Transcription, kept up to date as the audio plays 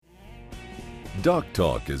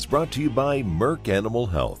DocTalk is brought to you by Merck Animal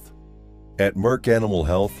Health. At Merck Animal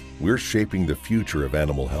Health, we're shaping the future of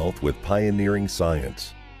animal health with pioneering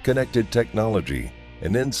science, connected technology,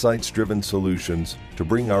 and insights-driven solutions to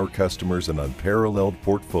bring our customers an unparalleled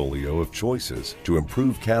portfolio of choices to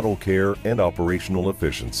improve cattle care and operational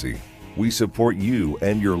efficiency. We support you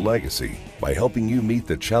and your legacy by helping you meet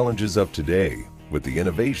the challenges of today with the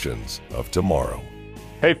innovations of tomorrow.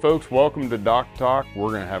 Hey folks, welcome to DocTalk. We're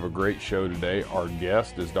going to have a great show today. Our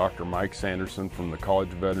guest is Dr. Mike Sanderson from the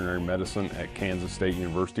College of Veterinary Medicine at Kansas State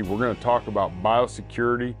University. We're going to talk about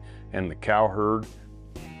biosecurity and the cow herd.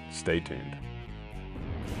 Stay tuned.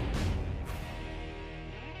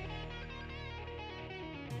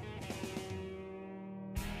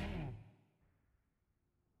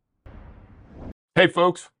 Hey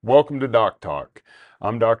folks, welcome to DocTalk.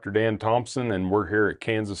 I'm Dr. Dan Thompson, and we're here at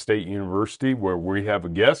Kansas State University where we have a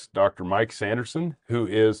guest, Dr. Mike Sanderson, who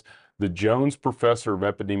is the Jones Professor of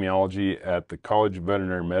Epidemiology at the College of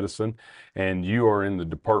Veterinary Medicine, and you are in the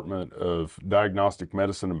Department of Diagnostic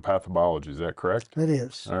Medicine and Pathobiology. Is that correct? It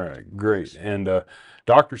is. All right, great. And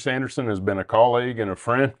Dr. Sanderson has been a colleague and a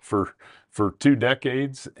friend for 2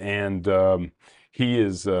 decades, and he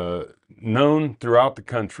is known throughout the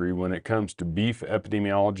country when it comes to beef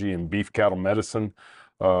epidemiology and beef cattle medicine.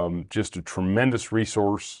 Just a tremendous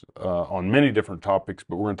resource on many different topics,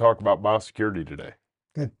 but we're going to talk about biosecurity today.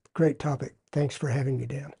 Good, great topic. Thanks for having me,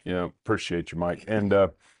 Dan. Yeah, appreciate you, Mike. And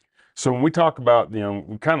so when we talk about,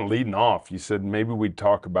 we're kind of leading off, you said maybe we'd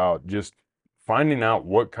talk about just finding out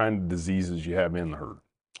what kind of diseases you have in the herd.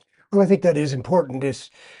 Well, I think that is important.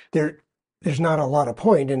 There's not a lot of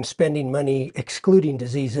point in spending money excluding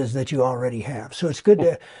diseases that you already have. So it's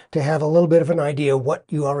good to have a little bit of an idea what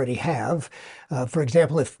you already have. For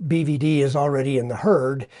example, if BVD is already in the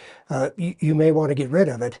herd, you may want to get rid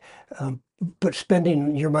of it, but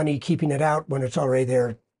spending your money keeping it out when it's already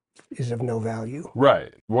there is of no value.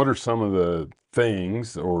 Right. What are some of the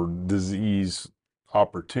things or disease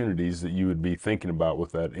opportunities that you would be thinking about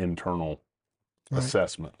with that internal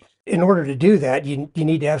assessment? In order to do that, you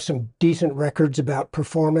need to have some decent records about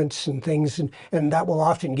performance and things, and that will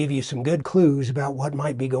often give you some good clues about what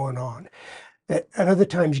might be going on. At other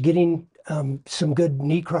times, getting some good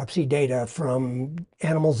necropsy data from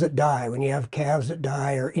animals that die, when you have calves that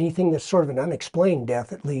die or anything that's sort of an unexplained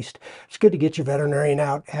death at least, it's good to get your veterinarian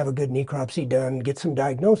out, have a good necropsy done, get some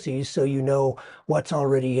diagnoses so you know what's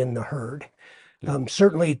already in the herd.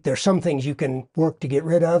 Certainly, there's some things you can work to get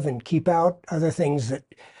rid of and keep out, other things that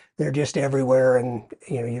they're just everywhere, and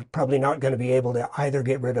you're probably not going to be able to either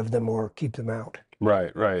get rid of them or keep them out.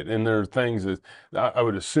 Right. And there are things that I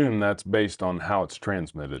would assume that's based on how it's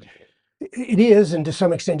transmitted. It is, and to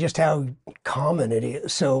some extent just how common it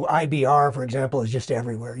is. So IBR, for example, is just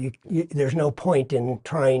everywhere. There's no point in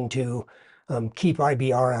trying to keep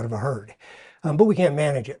IBR out of a herd. But we can't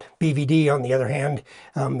manage it. BVD, on the other hand,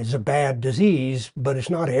 is a bad disease, but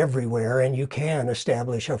it's not everywhere, and you can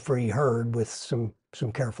establish a free herd with some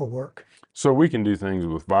careful work. So we can do things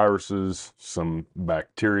with viruses, some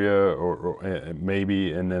bacteria, or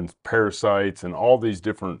maybe, and then parasites, and all these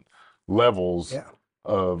different levels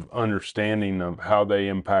of understanding of how they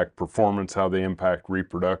impact performance, how they impact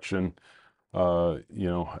reproduction.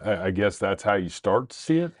 I guess that's how you start to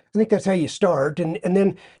see it. I think that's how you start, and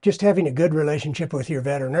then just having a good relationship with your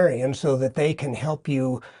veterinarian so that they can help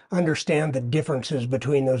you understand the differences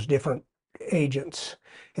between those different agents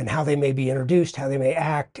and how they may be introduced, how they may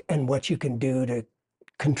act, and what you can do to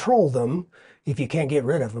control them if you can't get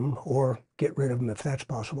rid of them, or get rid of them if that's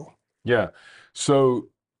possible. Yeah. So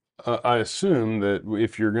I assume that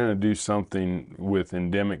if you're going to do something with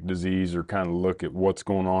endemic disease or kind of look at what's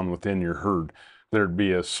going on within your herd, there'd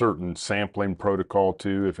be a certain sampling protocol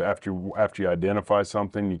too. If after you identify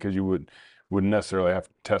something, because you wouldn't necessarily have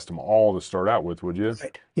to test them all to start out with, would you?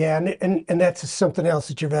 Right. Yeah, and that's something else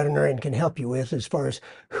that your veterinarian can help you with as far as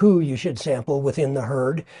who you should sample within the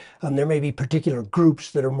herd. There may be particular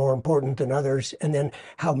groups that are more important than others, and then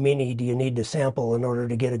how many do you need to sample in order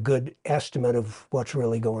to get a good estimate of what's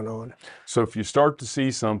really going on. So if you start to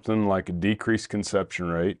see something like a decreased conception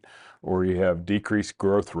rate, or you have decreased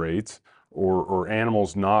growth rates, or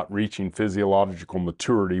animals not reaching physiological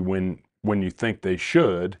maturity when you think they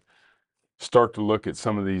should, start to look at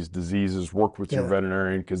some of these diseases, work with your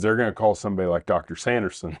veterinarian, because they're going to call somebody like Dr.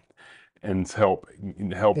 Sanderson and help.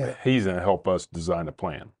 He's going to help us design a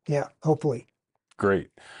plan. Yeah, hopefully. Great.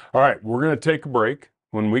 All right, we're going to take a break.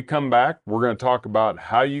 When we come back, we're going to talk about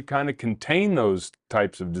how you kind of contain those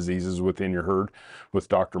types of diseases within your herd with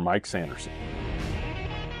Dr. Mike Sanderson.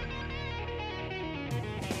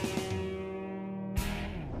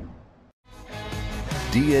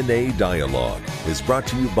 DNA Dialogue is brought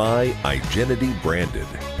to you by Igenity Branded,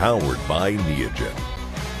 powered by Neogen.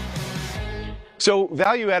 So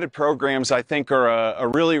value-added programs, I think, are a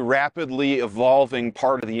really rapidly evolving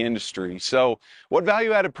part of the industry. So what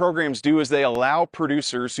value-added programs do is they allow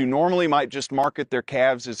producers who normally might just market their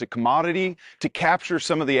calves as a commodity to capture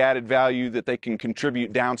some of the added value that they can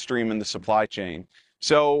contribute downstream in the supply chain.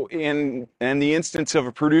 So in the instance of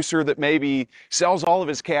a producer that maybe sells all of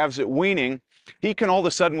his calves at weaning, he can all of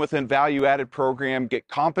a sudden, with a value-added program, get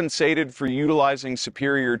compensated for utilizing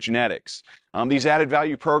superior genetics. These added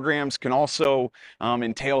value programs can also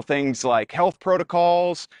entail things like health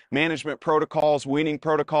protocols, management protocols, weaning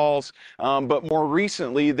protocols, but more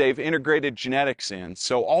recently they've integrated genetics in.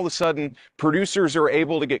 So all of a sudden producers are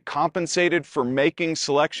able to get compensated for making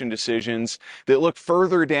selection decisions that look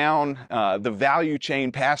further down the value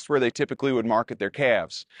chain past where they typically would market their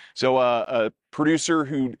calves. So a producer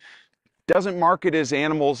who doesn't market his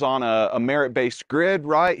animals on a merit-based grid,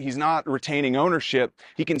 right? He's not retaining ownership.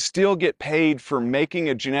 He can still get paid for making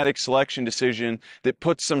a genetic selection decision that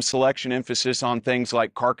puts some selection emphasis on things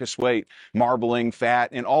like carcass weight, marbling, fat,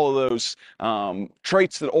 and all of those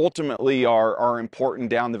traits that ultimately are important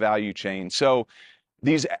down the value chain. So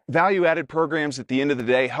these value-added programs at the end of the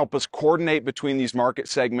day help us coordinate between these market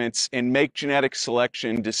segments and make genetic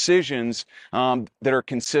selection decisions that are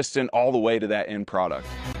consistent all the way to that end product.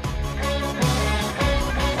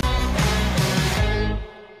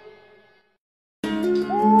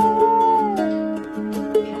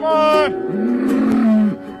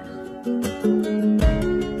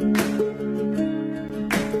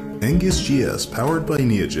 Angus GS powered by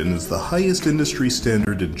Neogen is the highest industry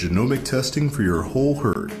standard in genomic testing for your whole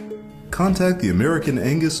herd. Contact the American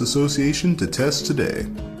Angus Association to test today.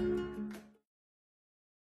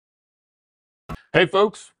 Hey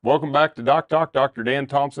folks, welcome back to DocTalk. Dr. Dan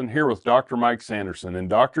Thompson here with Dr. Mike Sanderson. And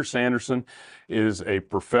Dr. Sanderson is a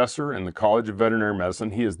professor in the College of Veterinary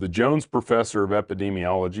Medicine. He is the Jones Professor of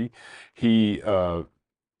Epidemiology. He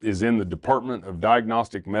is in the Department of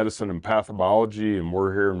Diagnostic Medicine and Pathobiology, and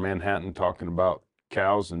we're here in Manhattan talking about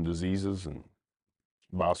cows and diseases and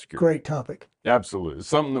biosecurity. Great topic. Absolutely. It's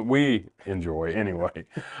something that we enjoy anyway.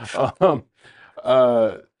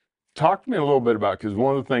 Talk to me a little bit about, because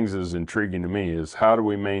one of the things that is intriguing to me is how do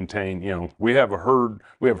we maintain, we have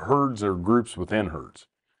herds or groups within herds.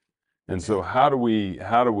 And so how do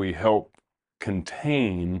we help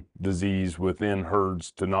contain disease within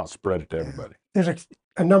herds to not spread it to everybody? There's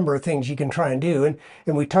a number of things you can try and do. And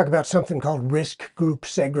we talk about something called risk group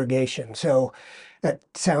segregation. So that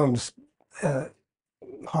sounds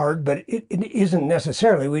hard, but it isn't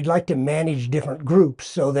necessarily. We'd like to manage different groups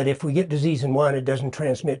so that if we get disease in one, it doesn't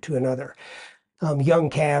transmit to another. Young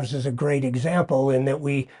calves is a great example in that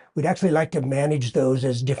we'd actually like to manage those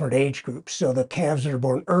as different age groups. So the calves that are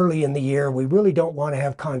born early in the year, we really don't want to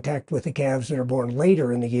have contact with the calves that are born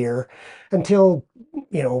later in the year until,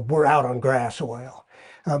 we're out on grass a while.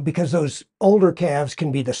 Because those older calves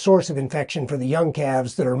can be the source of infection for the young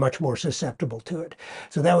calves that are much more susceptible to it.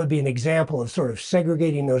 So that would be an example of sort of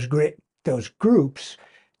segregating those groups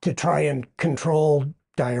to try and control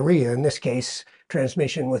diarrhea, in this case,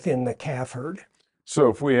 transmission within the calf herd. So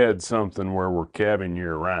if we had something where we're calving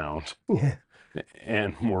year round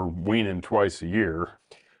and we're weaning twice a year,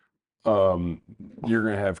 you're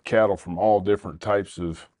going to have cattle from all different types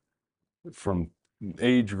from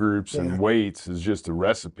age groups and weights is just a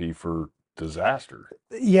recipe for disaster.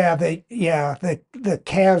 Yeah, the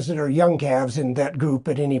calves that are young calves in that group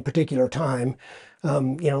at any particular time,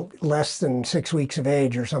 less than 6 weeks of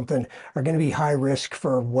age or something, are going to be high risk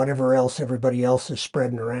for whatever else everybody else is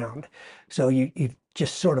spreading around. So you've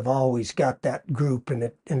just sort of always got that group,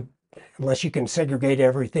 and unless you can segregate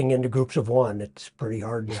everything into groups of one, it's pretty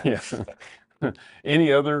hard. Yeah.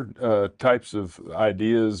 Any other types of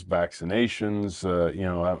ideas, vaccinations?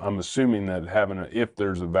 I'm assuming that if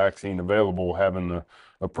there's a vaccine available, having the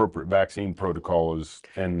appropriate vaccine protocol is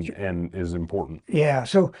important. Yeah,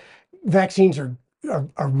 so vaccines are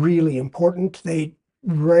really important. They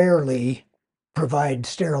rarely provide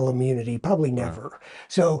sterile immunity, probably never. Right.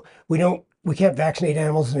 So we can't vaccinate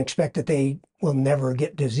animals and expect that they will never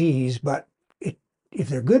get disease, but if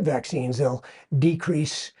they're good vaccines, they'll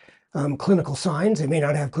decrease clinical signs. They may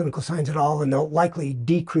not have clinical signs at all, and they'll likely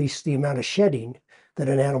decrease the amount of shedding that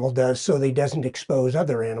an animal does so they doesn't expose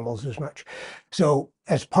other animals as much. So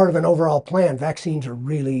as part of an overall plan, vaccines are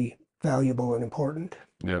really valuable and important.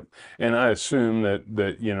 Yep. And I assume that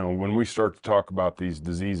when we start to talk about these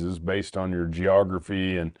diseases based on your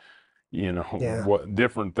geography and what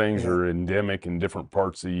different things are endemic in different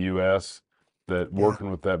parts of the U.S., that working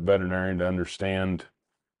with that veterinarian to understand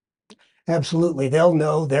Absolutely. They'll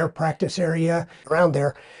know their practice area around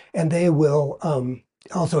there, and they will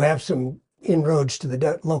also have some inroads to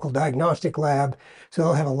the local diagnostic lab. So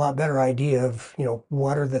they'll have a lot better idea of,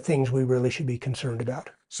 what are the things we really should be concerned about.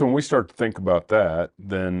 So when we start to think about that,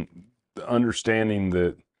 then understanding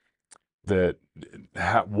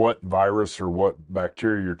what virus or what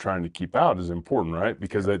bacteria you're trying to keep out is important, right?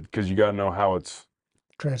 Because you got to know how it's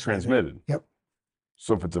transmitted. Yep.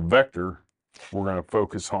 So if it's a vector, we're going to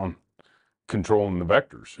focus on controlling the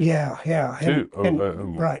vectors. Yeah. Too.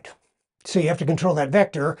 Right. So you have to control that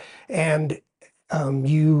vector, and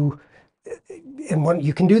you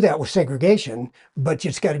can do that with segregation, but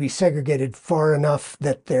it's got to be segregated far enough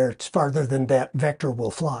that it's farther than that vector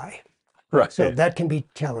will fly. Right. So that can be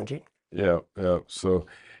challenging. Yeah. So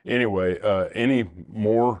anyway, any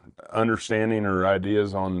more understanding or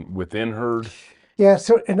ideas on within herd? Yeah.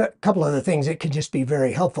 So, and a couple other things that could just be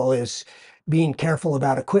very helpful is being careful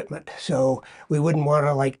about equipment. So we wouldn't want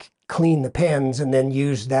to clean the pens and then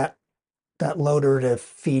use that loader to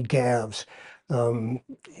feed calves.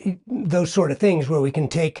 Those sort of things where we can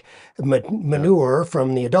take manure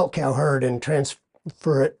from the adult cow herd and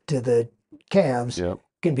transfer it to the calves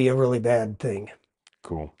can be a really bad thing.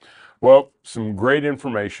 Cool. Well, some great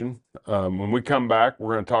information. When we come back,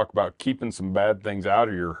 we're going to talk about keeping some bad things out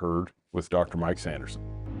of your herd with Dr. Mike Sanderson.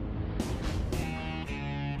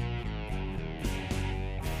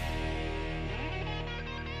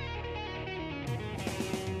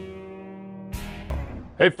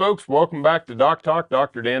 Hey folks, welcome back to DocTalk.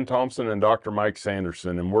 Dr. Dan Thompson and Dr. Mike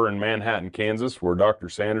Sanderson, and we're in Manhattan, Kansas, where Dr.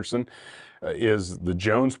 Sanderson is the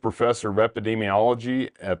Jones Professor of Epidemiology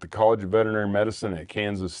at the College of Veterinary Medicine at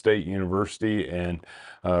Kansas State University, and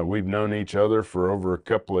we've known each other for over a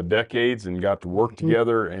couple of decades and got to work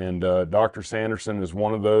together, and Dr. Sanderson is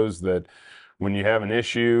one of those that when you have an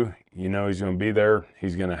issue, you know he's going to be there,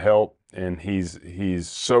 he's going to help, and he's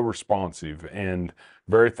so responsive, and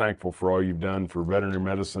very thankful for all you've done for veterinary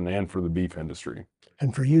medicine and for the beef industry.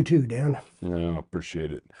 And for you too, Dan. Yeah,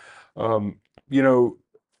 appreciate it.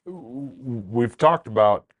 We've talked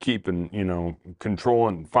about keeping,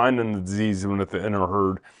 controlling, finding the disease in our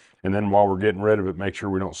herd, and then while we're getting rid of it, make sure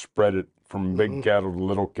we don't spread it from big cattle to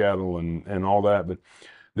little cattle and all that. But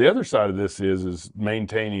the other side of this is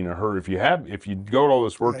maintaining a herd. If you go to all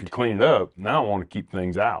this work to clean it up, now I want to keep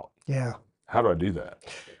things out. Yeah. How do I do that?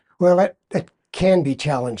 Well, that can be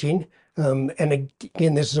challenging. And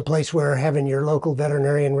again, this is a place where having your local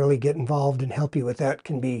veterinarian really get involved and help you with that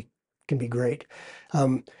can be great.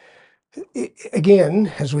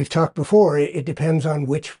 Again, as we've talked before, it depends on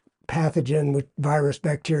which pathogen, which virus,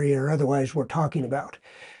 bacteria, or otherwise we're talking about.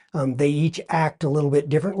 They each act a little bit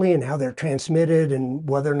differently in how they're transmitted and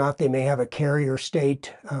whether or not they may have a carrier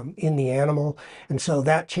state in the animal. And so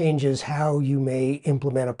that changes how you may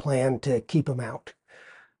implement a plan to keep them out.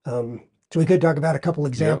 So we could talk about a couple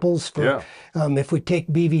examples. If we take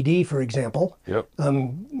BVD, for example,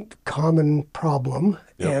 common problem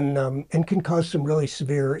and can cause some really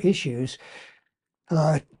severe issues.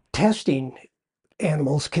 Testing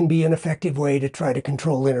animals can be an effective way to try to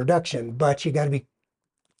control introduction, but you got to be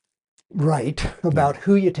right about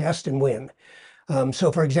who you test and when.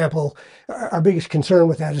 So for example, our biggest concern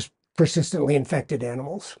with that is persistently infected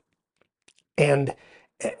animals. And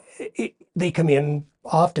they come in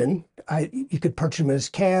often. You could purchase them as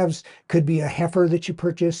calves, could be a heifer that you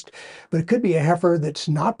purchased, but it could be a heifer that's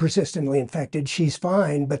not persistently infected. She's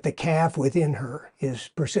fine, but the calf within her is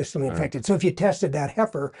persistently infected. So if you tested that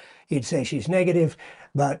heifer, you'd say she's negative,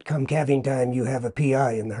 but come calving time, you have a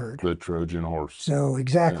PI in the herd. The Trojan horse. So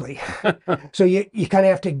exactly. So you kind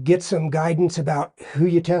of have to get some guidance about who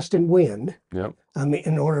you test and when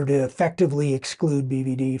in order to effectively exclude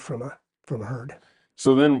BVD from a herd.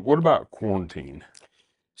 So then what about quarantine?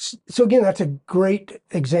 So again, that's a great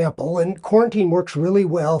example, and quarantine works really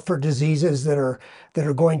well for diseases that are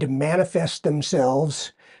going to manifest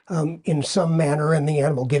themselves in some manner, and the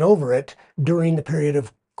animal get over it during the period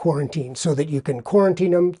of quarantine, so that you can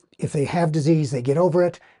quarantine them. If they have disease, they get over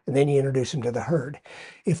it, and then you introduce them to the herd.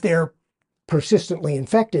 If they're persistently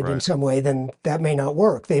infected in some way, then that may not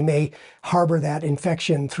work. They may harbor that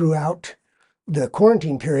infection throughout the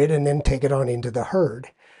quarantine period and then take it on into the herd.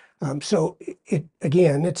 So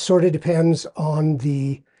it sort of depends on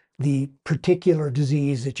the particular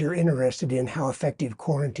disease that you're interested in, how effective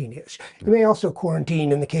quarantine is. You may also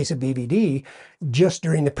quarantine, in the case of BVD, just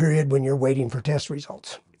during the period when you're waiting for test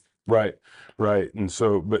results. Right. And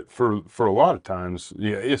so, but for a lot of times,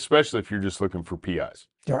 especially if you're just looking for PIs.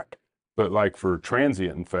 Right. But like for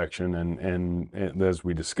transient infection and as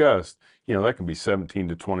we discussed, that can be 17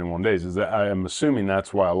 to 21 days. I am assuming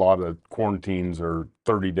that's why a lot of quarantines are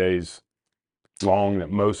 30 days long that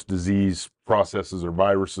most disease processes or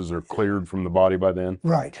viruses are cleared from the body by then?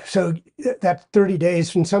 Right. So that 30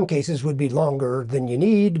 days in some cases would be longer than you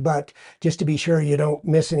need, but just to be sure you don't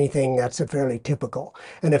miss anything, that's a fairly typical.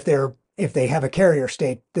 And if they have a carrier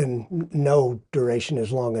state, then no duration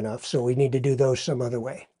is long enough. So we need to do those some other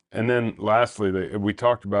way. And then lastly, we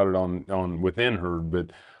talked about it on within herd,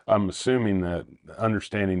 but I'm assuming that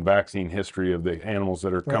understanding vaccine history of the animals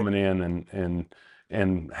that are coming in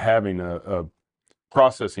and having a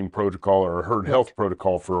processing protocol or a herd health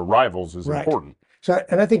protocol for arrivals is important. So,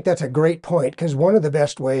 and I think that's a great point, because one of the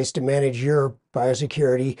best ways to manage your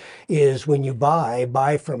biosecurity is when you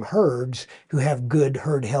buy from herds who have good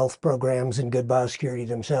herd health programs and good biosecurity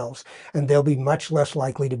themselves, and they'll be much less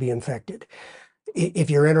likely to be infected. If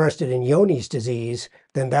you're interested in Johne's disease,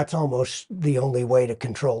 then that's almost the only way to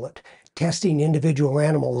control it. Testing individual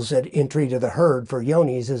animals at entry to the herd for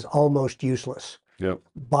Johne's is almost useless. Yep.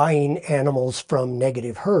 Buying animals from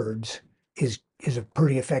negative herds is a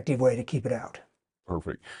pretty effective way to keep it out.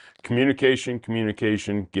 Perfect.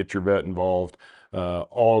 Communication, get your vet involved.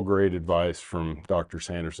 All great advice from Dr.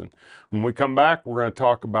 Sanderson. When we come back, we're going to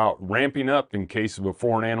talk about ramping up in case of a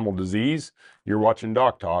foreign animal disease. You're watching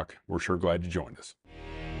DocTalk. We're sure glad you joined us.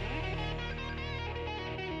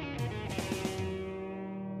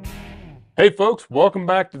 Hey folks, welcome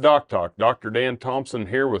back to DocTalk. Dr. Dan Thompson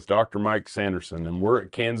here with Dr. Mike Sanderson, and we're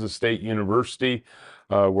at Kansas State University,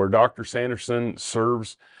 where Dr. Sanderson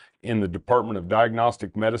serves in the Department of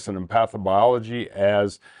Diagnostic Medicine and Pathobiology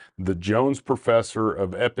as the Jones Professor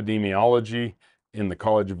of Epidemiology in the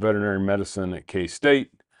College of Veterinary Medicine at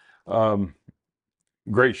K-State.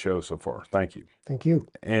 Great show so far. Thank you. Thank you.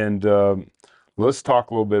 And let's talk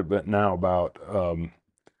a little bit now about,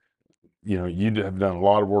 you have done a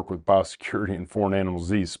lot of work with biosecurity and foreign animal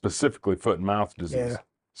disease, specifically foot and mouth disease. Yeah.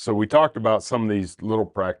 So we talked about some of these little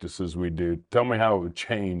practices we do. Tell me how it would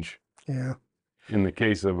change in the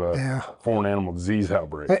case of a foreign animal disease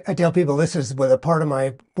outbreak. I tell people this is a part of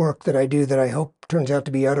my work that I do that I hope turns out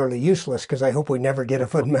to be utterly useless, because I hope we never get a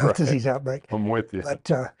foot and mouth disease outbreak. I'm with you.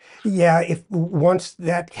 But if once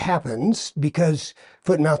that happens, because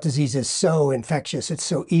foot and mouth disease is so infectious, it's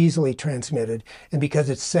so easily transmitted, and because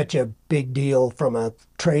it's such a big deal from a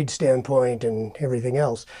trade standpoint and everything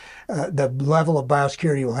else, the level of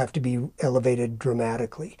biosecurity will have to be elevated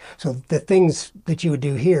dramatically. So the things that you would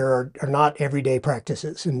do here are not everyday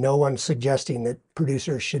practices, and no one's suggesting that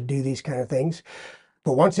producers should do these kind of things.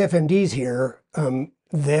 But once FMD's here,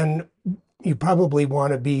 then you probably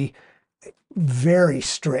want to be very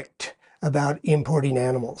strict about importing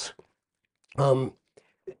animals,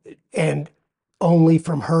 and only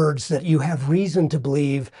from herds that you have reason to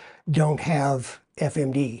believe don't have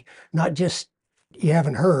FMD. Not just you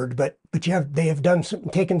haven't heard, but they have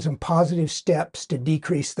taken some positive steps to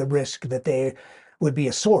decrease the risk that they would be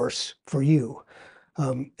a source for you.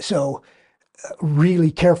 So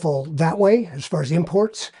really careful that way as far as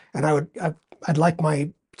imports. And I'd like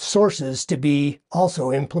my sources to be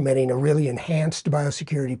also implementing a really enhanced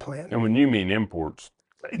biosecurity plan. And when you mean imports?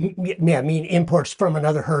 Yeah, I mean imports from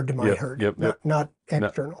another herd to my herd, not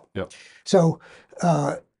external. So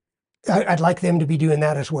I'd like them to be doing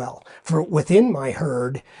that as well. For within my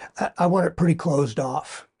herd, I want it pretty closed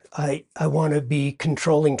off. I want to be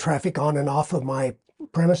controlling traffic on and off of my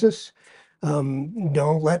premises.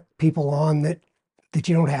 Don't let people on that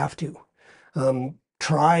you don't have to.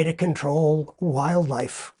 Try to control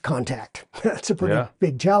wildlife contact. That's a pretty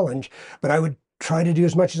big challenge, but I would try to do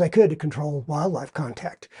as much as I could to control wildlife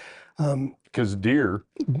contact. Because deer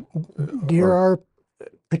are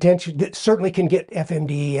potential, that certainly can get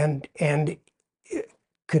FMD and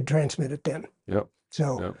could transmit it then.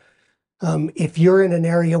 So if you're in an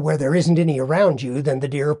area where there isn't any around you, then the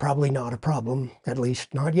deer are probably not a problem, at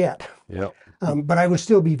least not yet. But I would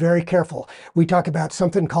still be very careful. We talk about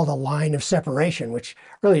something called a line of separation, which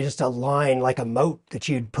really is just a line like a moat that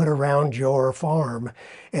you'd put around your farm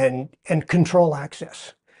and control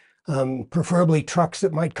access. Preferably trucks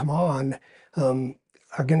that might come on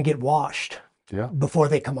are going to get washed before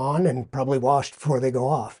they come on, and probably washed before they go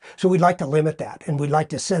off. So we'd like to limit that, and we'd like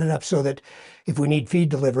to set it up so that if we need feed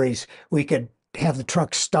deliveries, we could have the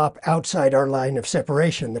truck stop outside our line of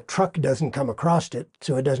separation. The truck doesn't come across it,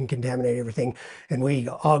 so it doesn't contaminate everything, and we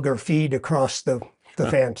auger feed across the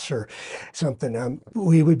fence or something.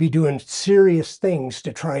 We would be doing serious things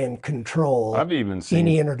to try and control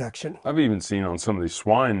any introduction. I've even seen on some of these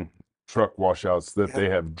swine truck washouts that they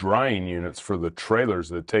have drying units for the trailers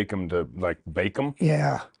that take them to like bake them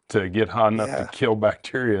to get hot enough to kill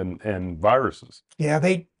bacteria and viruses.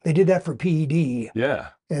 They did that for PED.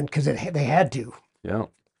 And because they had to. Yeah.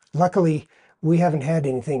 Luckily, We haven't had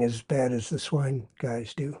anything as bad as the swine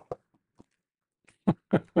guys do.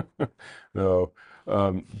 No,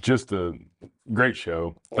 just a great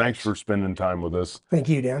show. Thanks for spending time with us. Thank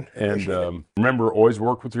you, Dan. And remember, always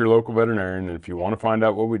work with your local veterinarian. And if you want to find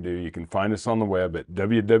out what we do, you can find us on the web at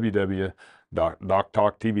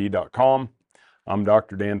www.doctalktv.com. I'm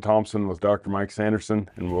Dr. Dan Thompson with Dr. Mike Sanderson,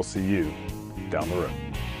 and we'll see you down the road.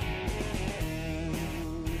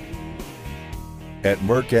 At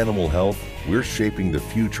Merck Animal Health, we're shaping the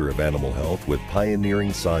future of animal health with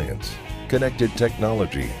pioneering science, connected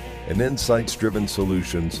technology, and insights-driven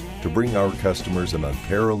solutions to bring our customers an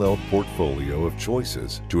unparalleled portfolio of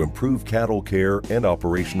choices to improve cattle care and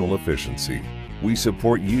operational efficiency. We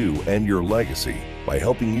support you and your legacy by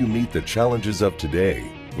helping you meet the challenges of today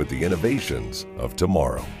with the innovations of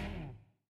tomorrow.